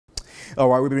All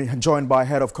right, we've been joined by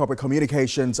Head of Corporate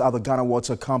Communications at the Ghana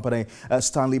Water Company,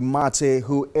 Stanley Mate,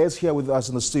 who is here with us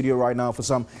in the studio right now for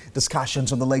some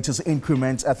discussions on the latest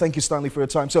increment. Thank you, Stanley, for your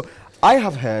time. So I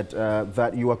have heard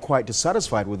that you are quite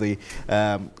dissatisfied with the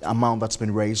amount that's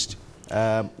been raised.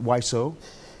 Why so?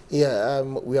 Yeah,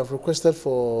 we have requested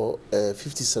for a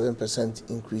 57%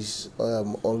 increase,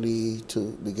 only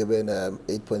to be given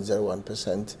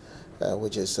 8.01%,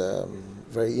 which is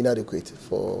very inadequate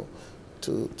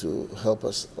to help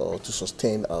us or to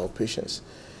sustain our patients.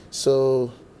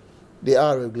 So they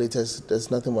are regulators. There's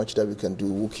nothing much that we can do.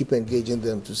 We'll keep engaging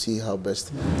them to see how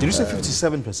best. Did you say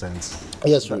 57%?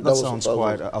 Yes, that sounds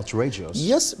quite outrageous.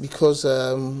 Yes, because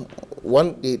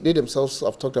they themselves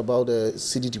have talked about the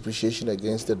CD depreciation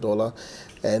against the dollar,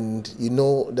 and you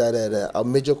know that a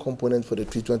major component for the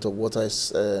treatment of water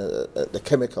is the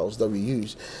chemicals that we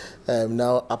use.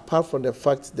 Now, apart from the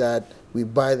fact that we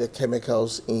buy the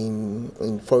chemicals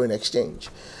in foreign exchange,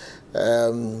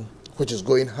 which is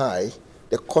going high,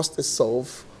 the cost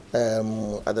itself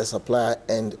at the supplier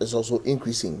end is also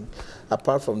increasing.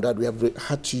 Apart from that, we have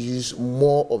had to use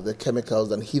more of the chemicals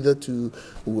than hitherto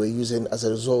we were using as a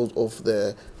result of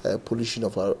the pollution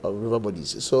of our river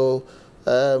bodies. So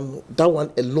that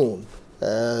one alone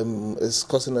is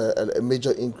causing a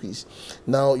major increase.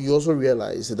 Now, you also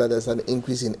realize that there's an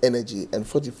increase in energy, and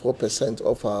 44%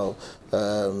 of our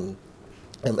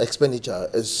expenditure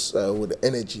is with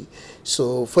energy.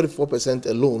 So 44%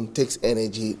 alone takes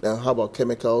energy. Now how about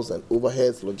chemicals and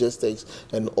overheads, logistics,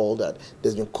 and all that?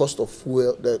 There's been cost of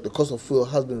fuel. The cost of fuel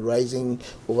has been rising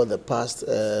over the past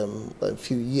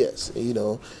few years, you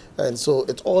know, and so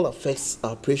it all affects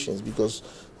our patients because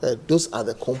those are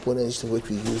the components which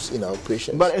we use in our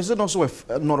operations. But is it also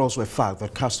not also a fact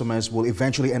that customers will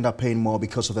eventually end up paying more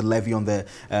because of the levy on the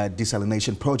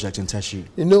desalination project in Teshi?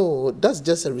 No, that's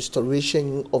just a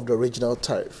restoration of the original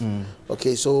tariff.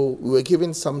 Okay, so we were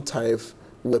given some tariff,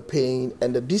 we were paying,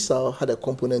 and the diesel had a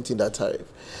component in that tariff.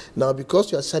 Now,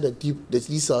 because you have set the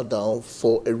diesel down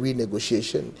for a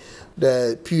renegotiation,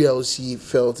 the PLC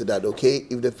felt that, okay,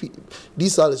 if the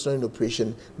diesel is not in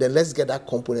operation, then let's get that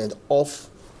component off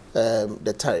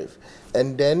the tariff.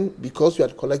 And then because we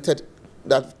had collected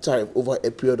that tariff over a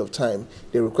period of time,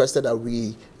 they requested that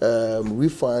we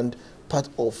refund part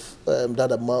of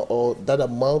that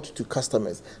amount to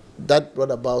customers. That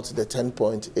brought about the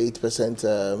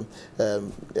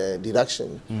 10.8%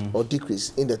 deduction or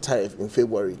decrease in the tariff in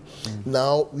February.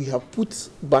 Now we have put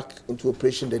back into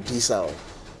operation the diesel,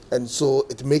 and so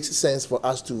it makes sense for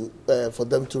us to for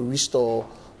them to restore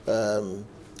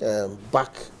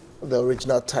back the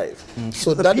original tariff.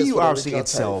 So the that PURC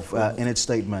itself, in its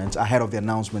statement ahead of the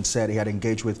announcement, said he had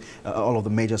engaged with all of the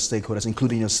major stakeholders,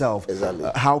 including yourself. Exactly.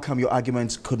 How come your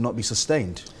arguments could not be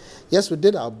sustained? Yes, we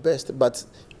did our best, but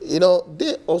you know,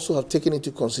 they also have taken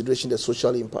into consideration the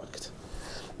social impact.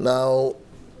 Now,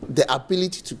 the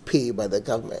ability to pay by the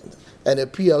government, and the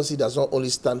PLC does not only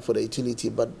stand for the utility,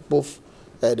 but both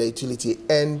the utility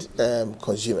and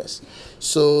consumers.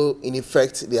 So, in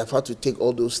effect, they have had to take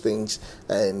all those things,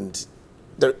 and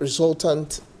the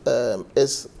resultant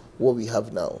is what we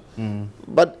have now.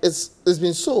 But it's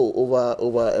been so over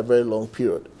a very long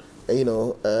period. You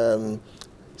know,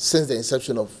 since the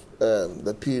inception of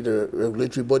the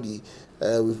regulatory body,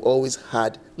 we've always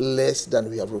had less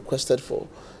than we have requested for,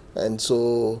 and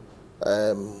so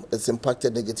it's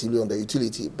impacted negatively on the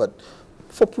utility. But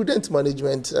for prudent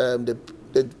management,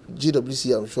 the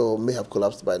GWC, I'm sure, may have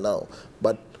collapsed by now,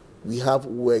 but we have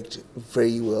worked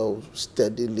very well,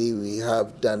 steadily. We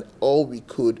have done all we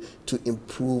could to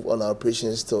improve on our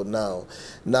operations till now.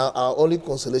 Now, our only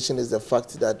consolation is the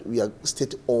fact that we are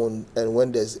state-owned, and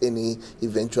when there's any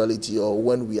eventuality or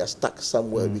when we are stuck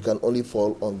somewhere, we can only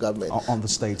fall on government. On the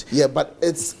state. Yeah, but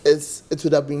it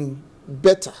would have been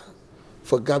better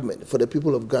for government, for the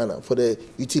people of Ghana, for the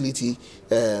utility,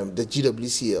 the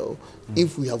GWCL,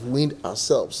 if we have weaned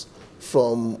ourselves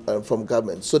from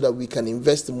government, so that we can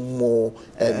invest more.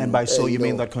 And by so you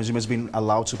mean that consumers being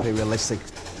allowed to pay realistic?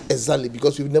 Exactly,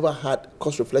 because we've never had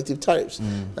cost-reflective tariffs.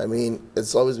 I mean,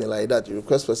 it's always been like that. You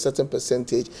request for a certain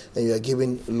percentage and you are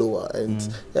given lower, and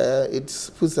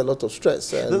it puts a lot of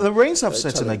stress. The rains have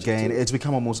set in again. It's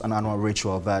become almost an annual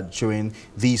ritual that during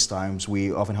these times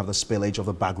we often have the spillage of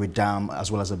the Bagri Dam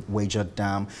as well as the Wager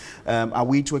Dam. Are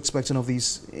we to expect any of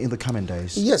these in the coming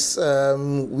days? Yes,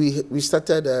 we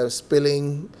started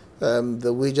spilling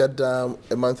the Wager Dam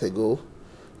a month ago.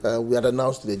 We had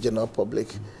announced to the general public,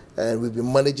 and we've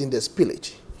been managing the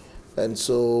spillage. And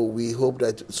so we hope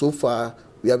that so far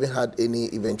we haven't had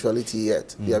any eventuality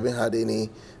yet. We haven't had any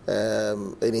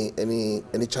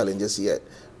challenges yet.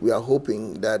 We are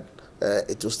hoping that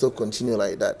it will still continue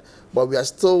like that. But we are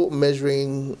still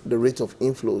measuring the rate of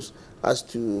inflows as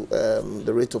to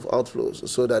the rate of outflows,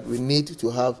 so that we need to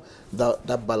have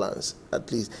that balance.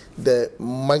 At least the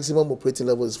maximum operating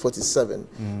level is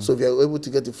 47. So if we are able to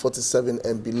get to 47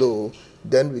 and below,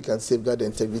 then we can safeguard the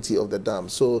integrity of the dam.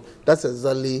 So that's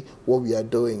exactly what we are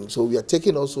doing. So we are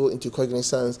taking also into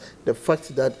cognizance the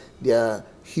fact that there are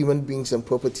human beings and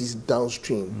properties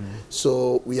downstream.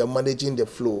 So we are managing the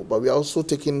flow, but we are also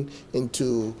taking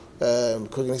into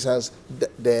cognizance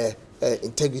the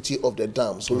integrity of the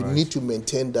dam. So we need to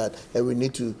maintain that, and we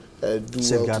need to do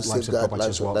safeguard well to lives and property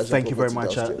as well. Thank you very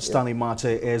much. Stanley Mate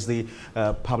is the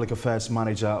Public Affairs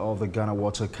Manager of the Ghana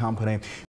Water Company.